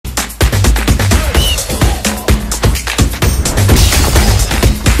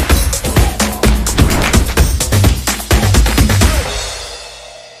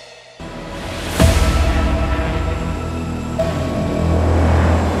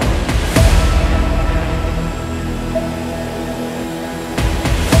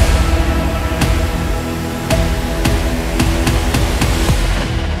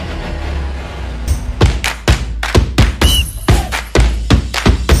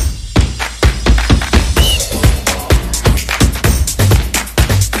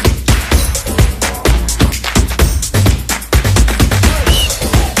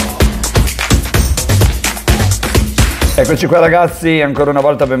Eccoci qua ragazzi, ancora una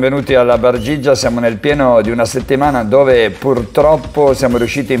volta benvenuti alla Bargigia. Siamo nel pieno di una settimana dove purtroppo siamo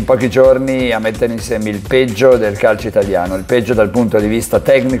riusciti in pochi giorni a mettere insieme il peggio del calcio italiano, il peggio dal punto di vista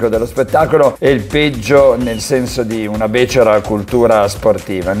tecnico dello spettacolo e il peggio nel senso di una becera cultura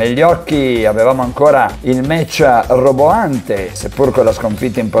sportiva. Negli occhi avevamo ancora il match roboante, seppur con la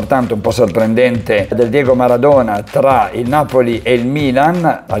sconfitta importante, un po' sorprendente, del Diego Maradona tra il Napoli e il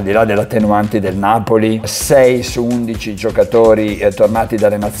Milan, al di là delle attenuanti del Napoli, 6 su 11 giocatori tornati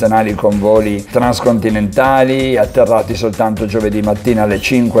dalle nazionali con voli transcontinentali, atterrati soltanto giovedì mattina alle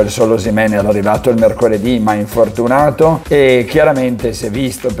 5, il solo Osimhen era arrivato il mercoledì ma infortunato, e chiaramente si è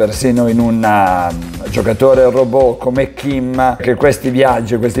visto persino in un giocatore robot come Kim che questi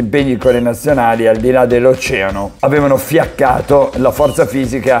viaggi, questi impegni con le nazionali al di là dell'oceano avevano fiaccato la forza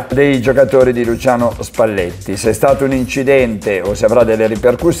fisica dei giocatori di Luciano Spalletti. Se è stato un incidente o se avrà delle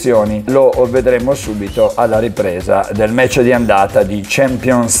ripercussioni lo vedremo subito alla ripresa del match di andata di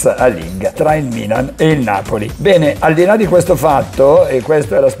Champions League tra il Milan e il Napoli. Bene, al di là di questo fatto, e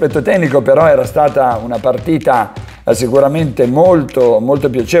questo è l'aspetto tecnico, però era stata una partita sicuramente molto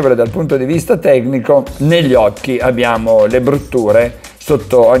piacevole dal punto di vista tecnico. Negli occhi abbiamo le brutture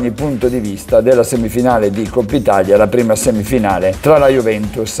sotto ogni punto di vista della semifinale di Coppa Italia, la prima semifinale tra la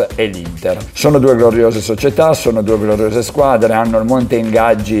Juventus e l'Inter. Sono due gloriose società, sono due gloriose squadre, hanno il monte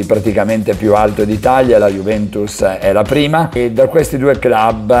ingaggi praticamente più alto d'Italia, la Juventus è la prima, e da questi due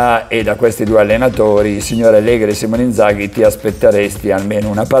club e da questi due allenatori, signore Allegri e Simone Inzaghi, ti aspetteresti almeno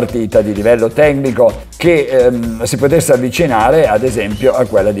una partita di livello tecnico che si potesse avvicinare ad esempio a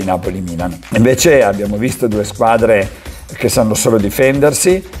quella di Napoli-Milan. Invece abbiamo visto due squadre che sanno solo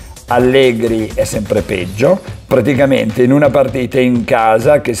difendersi. Allegri è sempre peggio, praticamente in una partita in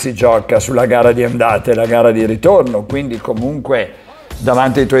casa che si gioca sulla gara di andata e la gara di ritorno, quindi comunque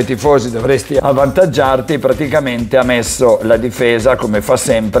davanti ai tuoi tifosi dovresti avvantaggiarti, praticamente ha messo la difesa, come fa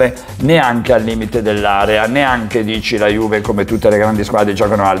sempre, neanche al limite dell'area, neanche dici la Juve come tutte le grandi squadre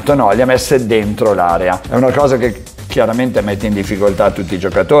giocano alto, no, li ha messe dentro l'area. È una cosa che chiaramente mette in difficoltà tutti i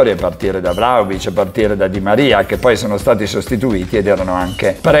giocatori, a partire da Vlahovic, a partire da Di Maria, che poi sono stati sostituiti ed erano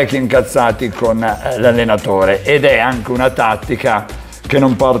anche parecchio incazzati con l'allenatore, ed è anche una tattica che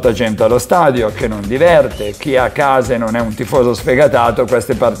non porta gente allo stadio, che non diverte. Chi è a casa e non è un tifoso sfegatato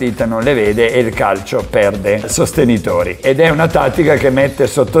queste partite non le vede e il calcio perde sostenitori, ed è una tattica che mette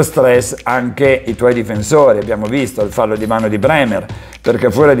sotto stress anche i tuoi difensori. Abbiamo visto il fallo di mano di Bremer,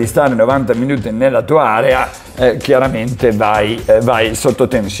 perché fuori di stare 90 minuti nella tua area chiaramente vai sotto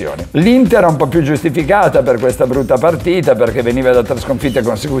tensione. L'Inter è un po' più giustificata per questa brutta partita, perché veniva da 3 sconfitte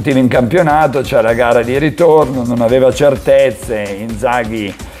consecutive in campionato, c'è la gara di ritorno, non aveva certezze.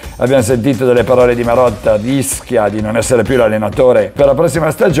 Inzaghi, abbiamo sentito delle parole di Marotta, rischia di non essere più l'allenatore per la prossima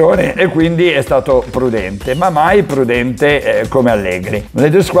stagione, e quindi è stato prudente, ma mai prudente come Allegri. Le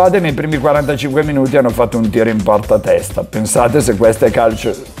due squadre nei primi 45 minuti hanno fatto un tiro in porta a testa. Pensate se questo è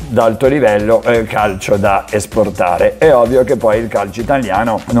calcio d'alto livello, calcio da esportare. È ovvio che poi il calcio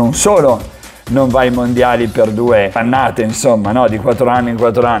italiano non solo non va ai mondiali per 2 annate, insomma, no, di 4 anni in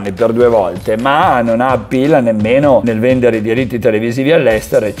 4 anni per 2 volte, ma non ha appeal nemmeno nel vendere i diritti televisivi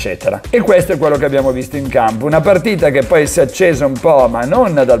all'estero, eccetera. E questo è quello che abbiamo visto in campo, una partita che poi si è accesa un po', ma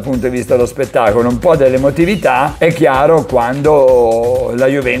non dal punto di vista dello spettacolo, un po' dell'emotività, è chiaro, quando la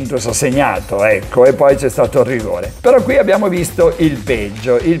Juventus ha segnato, ecco, e poi c'è stato il rigore. Però qui abbiamo visto il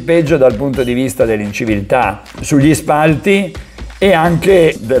peggio dal punto di vista dell'inciviltà sugli spalti e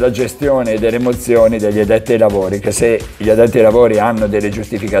anche della gestione e delle emozioni degli addetti ai lavori, che se gli addetti ai lavori hanno delle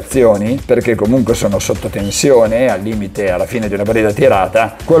giustificazioni, perché comunque sono sotto tensione, al limite alla fine di una partita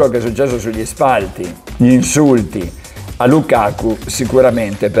tirata, quello che è successo sugli spalti, gli insulti a Lukaku,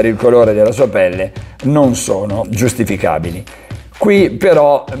 sicuramente per il colore della sua pelle non sono giustificabili. Qui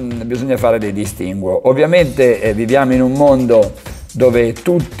però bisogna fare dei distinguo. Ovviamente viviamo in un mondo dove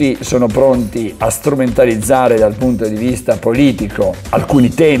tutti sono pronti a strumentalizzare dal punto di vista politico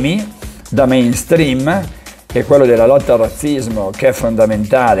alcuni temi da mainstream, e quello della lotta al razzismo, che è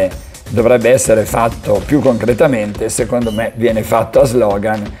fondamentale, dovrebbe essere fatto più concretamente, secondo me viene fatto a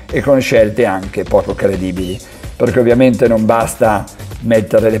slogan e con scelte anche poco credibili, perché ovviamente non basta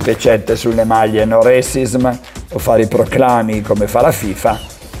mettere le pecette sulle maglie no racism o fare i proclami come fa la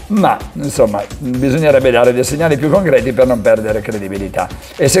FIFA, ma insomma bisognerebbe dare dei segnali più concreti per non perdere credibilità.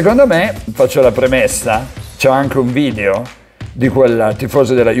 E secondo me, faccio la premessa, c'è anche un video di quel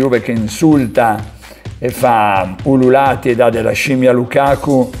tifoso della Juve che insulta e fa ululati e dà della scimmia a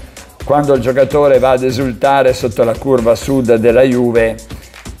Lukaku quando il giocatore va ad esultare sotto la curva sud della Juve.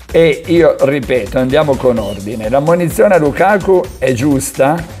 E io ripeto, andiamo con ordine, l'ammonizione a Lukaku è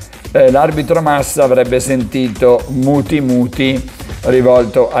giusta, l'arbitro Massa avrebbe sentito muti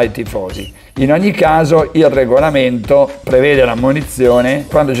rivolto ai tifosi. In ogni caso il regolamento prevede l'ammonizione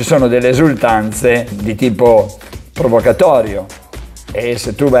quando ci sono delle esultanze di tipo provocatorio, e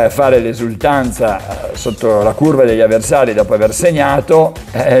se tu vai a fare l'esultanza sotto la curva degli avversari dopo aver segnato,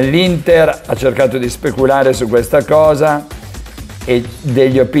 l'Inter ha cercato di speculare su questa cosa e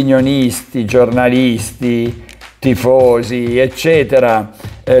degli opinionisti, giornalisti, tifosi, eccetera,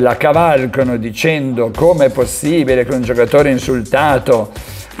 la cavalcano dicendo come è possibile che un giocatore insultato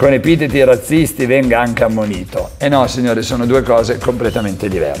con epiteti razzisti venga anche ammonito. E no, signori, sono due cose completamente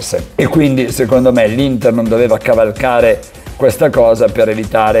diverse. E quindi, secondo me, l'Inter non doveva cavalcare questa cosa per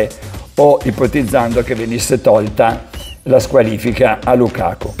evitare o ipotizzando che venisse tolta la squalifica a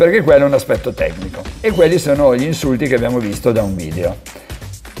Lukaku, perché quello è un aspetto tecnico. E quelli sono gli insulti che abbiamo visto da un video.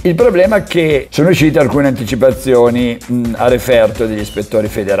 Il problema è che sono uscite alcune anticipazioni a referto degli ispettori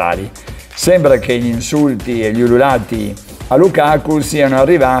federali. Sembra che gli insulti e gli ululati a Lukaku siano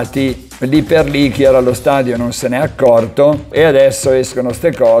arrivati lì per lì, chi era allo stadio non se n'è accorto e adesso escono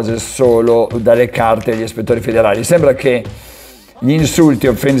queste cose solo dalle carte degli ispettori federali. Sembra che gli insulti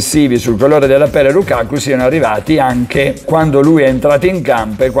offensivi sul colore della pelle a Lukaku siano arrivati anche quando lui è entrato in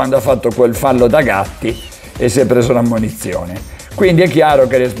campo e quando ha fatto quel fallo da gatti e si è preso l'ammonizione. Quindi è chiaro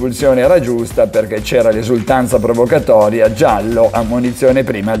che l'espulsione era giusta perché c'era l'esultanza provocatoria, giallo, ammonizione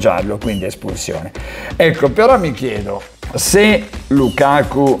prima, giallo, quindi espulsione. Ecco, però mi chiedo, se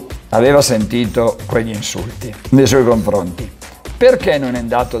Lukaku aveva sentito quegli insulti nei suoi confronti, perché non è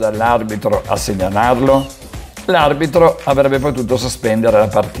andato dall'arbitro a segnalarlo? L'arbitro avrebbe potuto sospendere la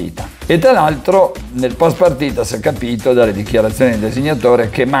partita. E tra l'altro nel post partita si è capito dalle dichiarazioni del designatore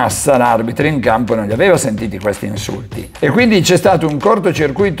che Massa, l'arbitro in campo, non li aveva sentiti questi insulti. E quindi c'è stato un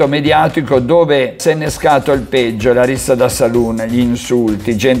cortocircuito mediatico dove si è innescato il peggio, la rissa da saloon, gli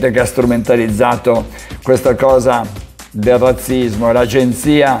insulti, gente che ha strumentalizzato questa cosa del razzismo,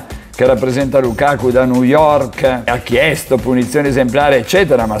 l'agenzia che rappresenta Lukaku da New York ha chiesto punizione esemplare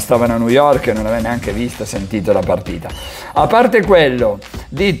eccetera, ma stavano a New York e non aveva neanche visto, sentito la partita. A parte quello,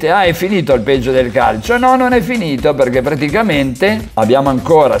 dite è finito il peggio del calcio? No, non è finito, perché praticamente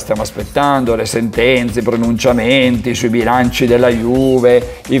stiamo aspettando le sentenze, i pronunciamenti sui bilanci della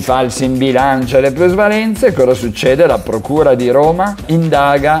Juve, i falsi in bilancio e le plusvalenze. Cosa succede? La procura di Roma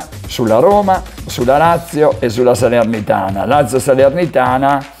indaga sulla Roma, sulla Lazio e sulla Salernitana.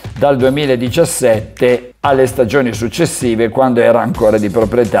 Lazio-Salernitana dal 2017 alle stagioni successive, quando era ancora di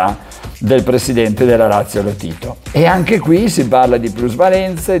proprietà del presidente della Lazio Lotito. E anche qui si parla di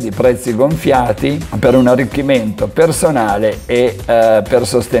plusvalenze, di prezzi gonfiati per un arricchimento personale e per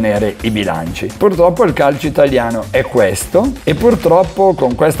sostenere i bilanci. Purtroppo il calcio italiano è questo, e purtroppo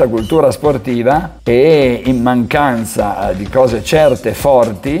con questa cultura sportiva e in mancanza di cose certe,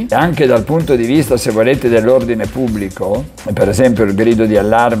 forti, anche dal punto di vista, se volete, dell'ordine pubblico, per esempio il grido di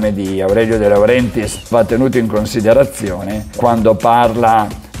allarme di Aurelio De Laurentiis va tenuto in considerazione quando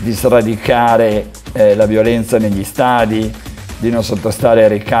parla di sradicare la violenza negli stadi, di non sottostare ai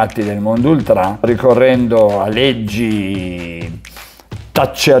ricatti del mondo ultra, ricorrendo a leggi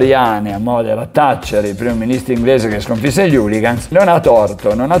thatcheriane, a modera Thatcher, il primo ministro inglese che sconfisse gli hooligans. Non ha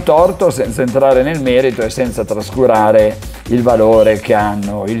torto senza entrare nel merito e senza trascurare il valore che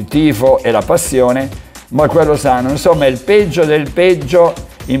hanno il tifo e la passione, ma quello sano. Insomma, è il peggio del peggio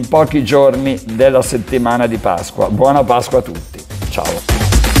in pochi giorni della settimana di Pasqua. Buona Pasqua a tutti. Ciao.